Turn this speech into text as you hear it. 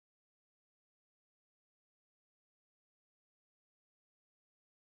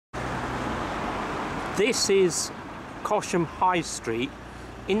This is Cosham High Street.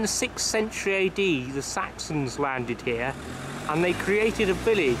 In the 6th century AD, the Saxons landed here and they created a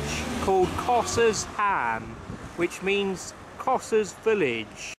village called Cosham, which means Cossa's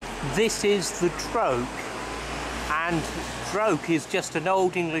village. This is the Troke, and Troke is just an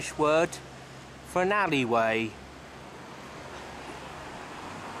old English word for an alleyway.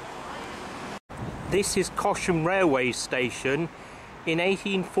 This is Cosham railway station. In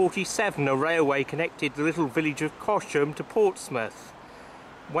 1847 a railway connected the little village of Cosham to Portsmouth.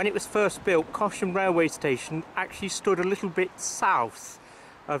 When it was first built, Cosham railway station actually stood a little bit south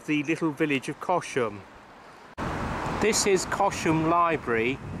of the little village of Cosham. This is Cosham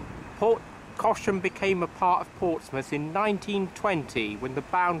Library. Cosham became a part of Portsmouth in 1920 when the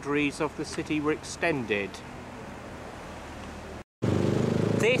boundaries of the city were extended.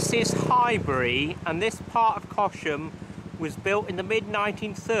 This is Highbury, and this part of Cosham was built in the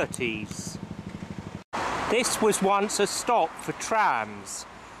mid-1930s. This was once a stop for trams.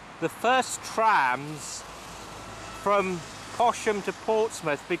 The first trams from Cosham to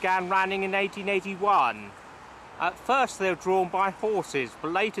Portsmouth began running in 1881. At first they were drawn by horses,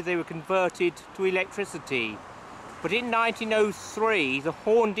 but later they were converted to electricity. But in 1903 the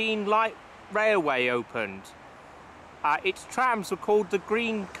Horndean Light Railway opened. Its trams were called the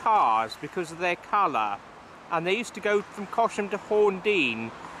Green Cars because of their colour, and they used to go from Cosham to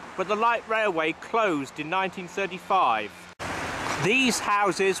Horndean, but the light railway closed in 1935. These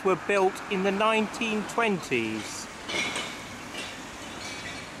houses were built in the 1920s.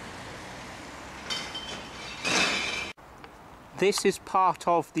 This is part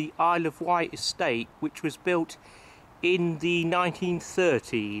of the Isle of Wight estate, which was built in the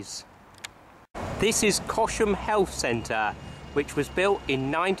 1930s. This is Cosham Health Centre, which was built in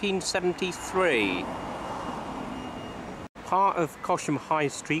 1973. Part of Cosham High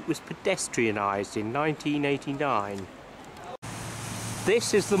Street was pedestrianised in 1989.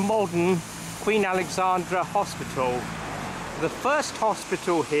 This is the modern Queen Alexandra Hospital. The first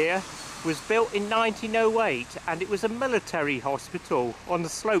hospital here was built in 1908, and it was a military hospital on the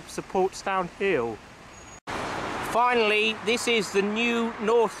slopes of Portsdown Hill. Finally, this is the new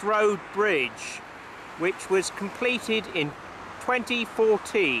North Road Bridge, which was completed in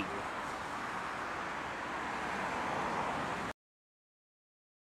 2014.